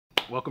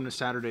Welcome to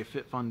Saturday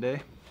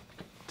Fit.Fun.Day.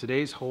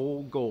 Today's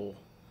whole goal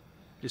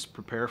is to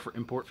prepare for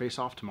import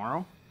face-off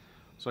tomorrow.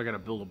 So I got to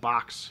build a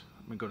box.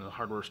 I'm going to go to the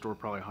hardware store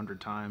probably 100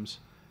 times.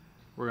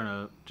 We're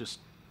going to just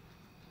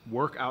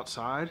work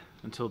outside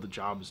until the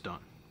job is done.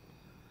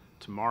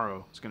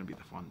 Tomorrow is going to be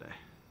the fun day.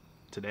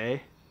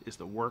 Today is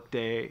the work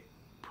day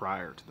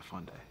prior to the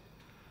fun day.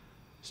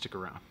 Stick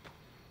around.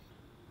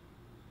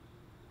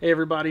 Hey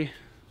everybody,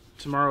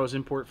 tomorrow is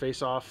import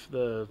face-off,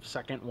 the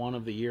second one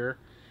of the year.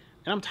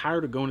 And I'm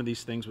tired of going to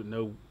these things with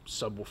no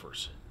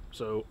subwoofers.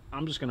 So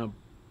I'm just going to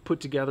put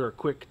together a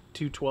quick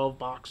 212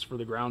 box for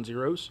the ground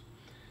zeros.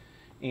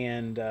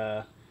 And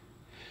I'm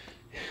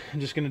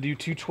just going to do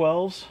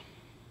 212s,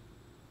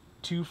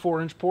 two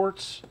 4-inch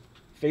ports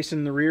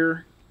facing the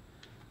rear.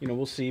 You know,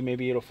 we'll see.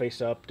 Maybe it'll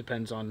face up.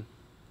 Depends on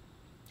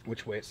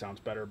which way it sounds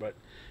better. But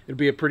it'll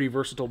be a pretty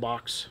versatile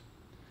box.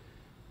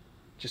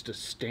 Just a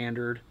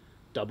standard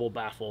double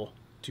baffle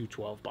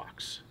 212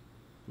 box.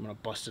 I'm going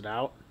to bust it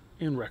out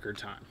in record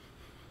time.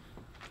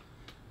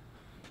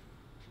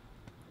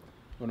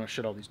 I'm going to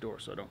shut all these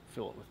doors so I don't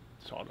fill it with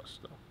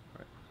sawdust, though,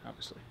 right?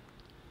 Obviously.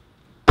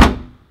 Okay,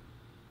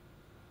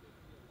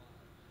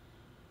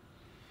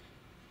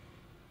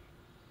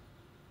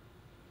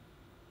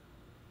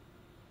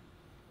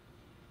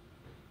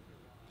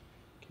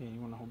 you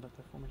want to hold that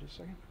there for me just a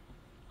second?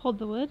 Hold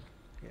the wood?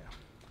 Yeah.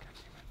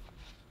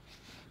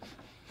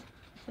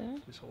 There?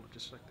 Just hold it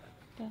just like that.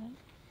 Got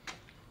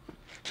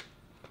it.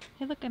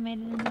 Hey, look, I made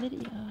it in the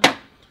video.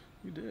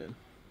 You did.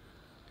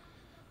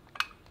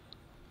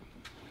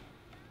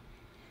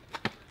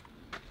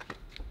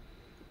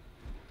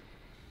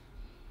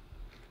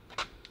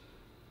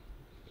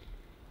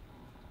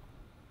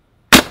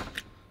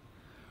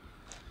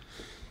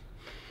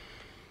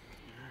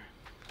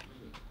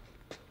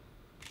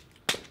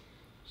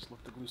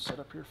 Let the glue set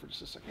up here for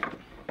just a second.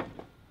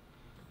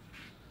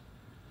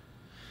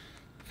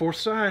 Fourth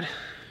side,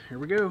 here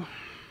we go.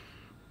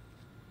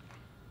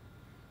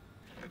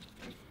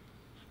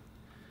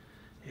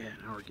 Yeah,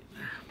 now we're getting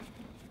there.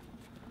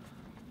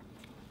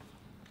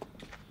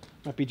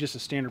 Might be just a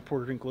standard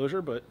ported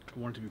enclosure, but I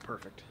want it to be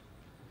perfect.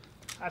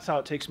 That's how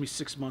it takes me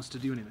 6 months to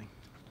do anything.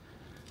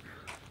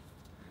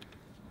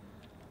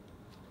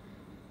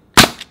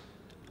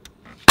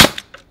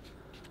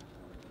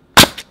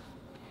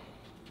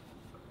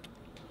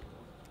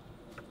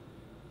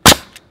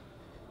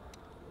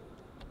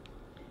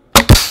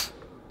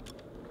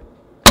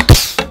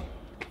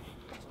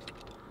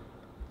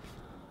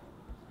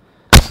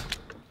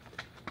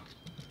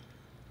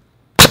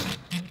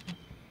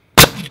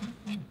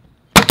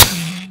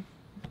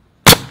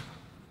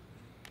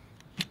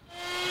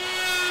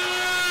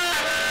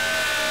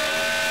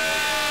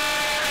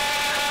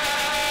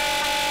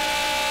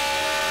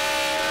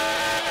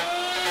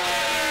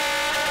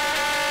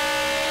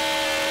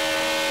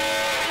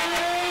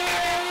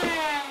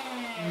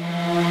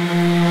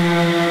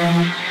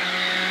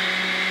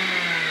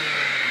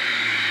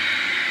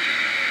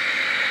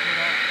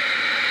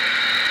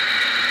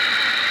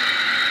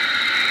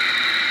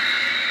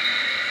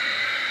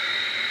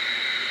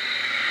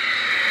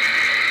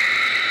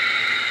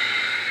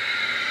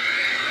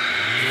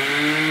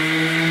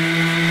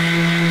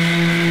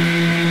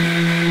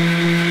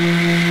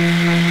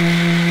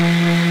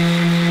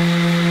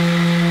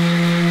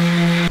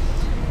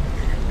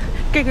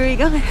 Greg, where are you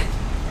going?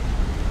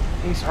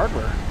 Ace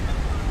Hardware,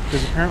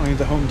 because apparently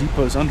the Home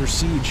Depot is under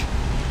siege.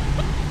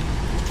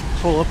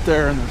 Pull up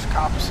there and there's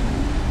cops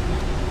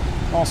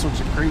and all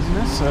sorts of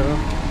craziness, so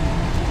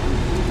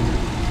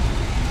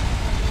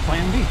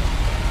plan B.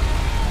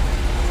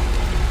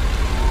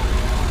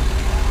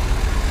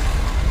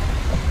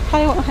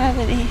 I won't have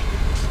any.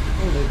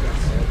 Oh, they've got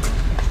silicone.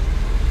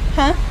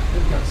 Huh?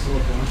 They've got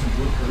silicone and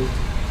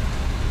woodproof.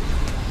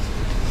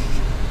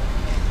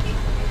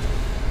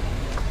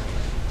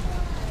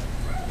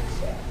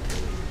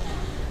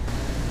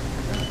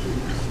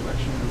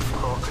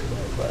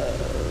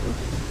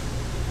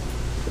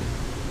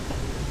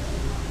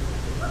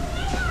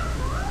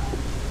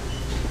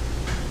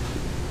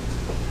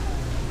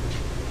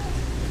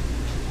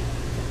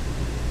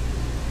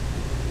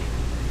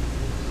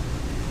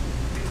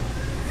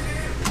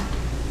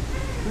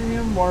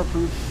 Premium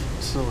waterproof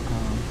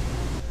silicone.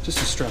 Just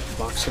to strap the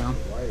box down.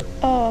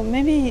 Oh,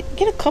 maybe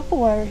get a couple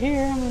wire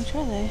here. I'm gonna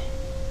try that.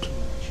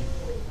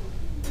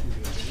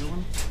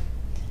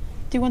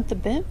 Do you want the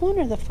bent one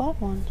or the flat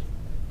one?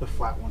 The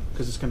flat one,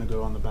 because it's going to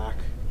go on the back.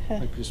 Huh.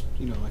 Like just,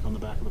 you know, like on the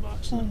back of the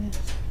box. Oh, You yeah.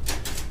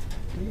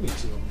 can make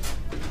 2 of them.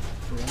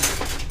 For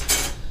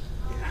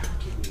one. Yeah, I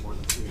can't need more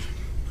than 2.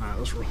 Alright,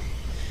 let's roll.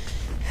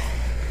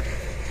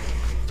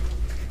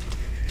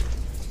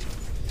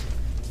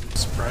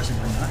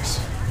 Surprisingly nice.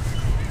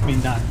 I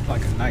mean, not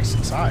like a nice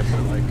inside,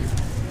 but like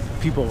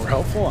people were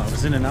helpful. I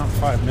was in and out in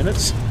 5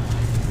 minutes,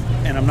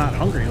 and I'm not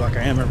hungry like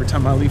I am every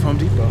time I leave Home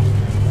Depot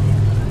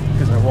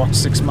because I walked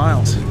 6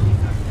 miles.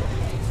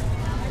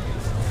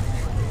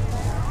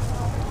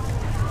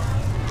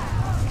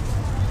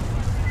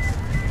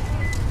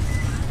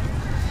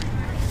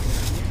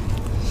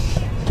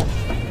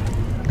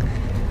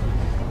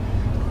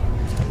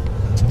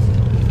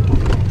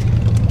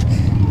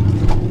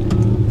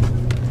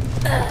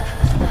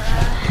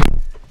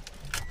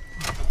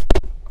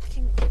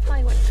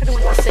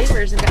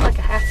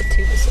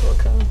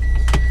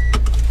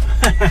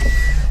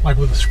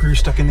 screw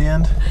stuck in the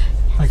end,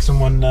 like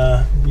someone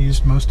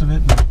used most of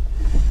it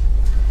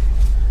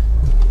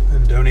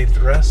and donated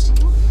the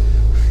rest.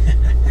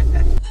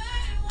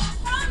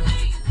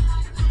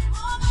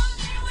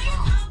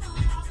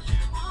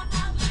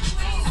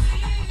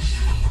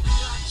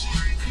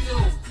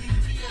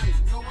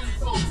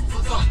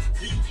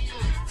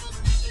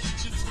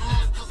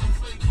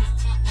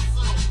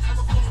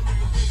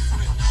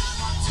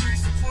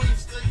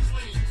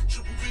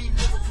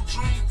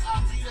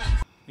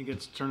 I think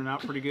it's turning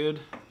out pretty good.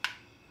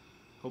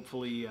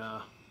 Hopefully,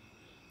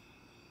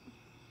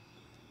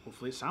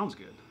 hopefully it sounds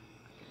good.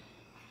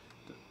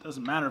 It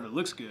doesn't matter if it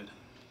looks good.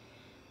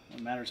 It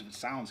matters if it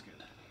sounds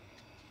good,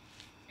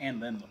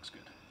 and then looks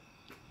good.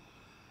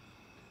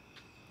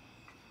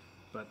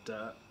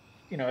 But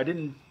you know, I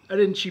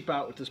didn't cheap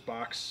out with this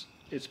box.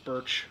 It's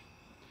birch,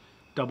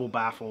 double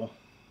baffle.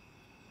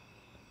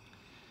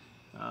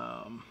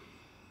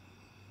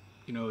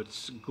 You know,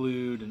 it's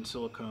glued and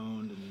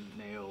siliconed and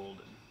nailed.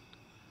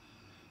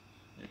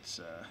 And it's,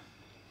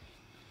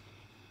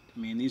 I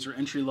mean, these are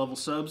entry-level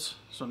subs,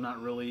 so I'm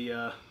not really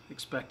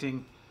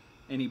expecting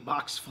any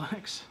box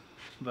flex,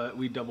 but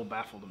we double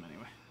baffled them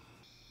anyway.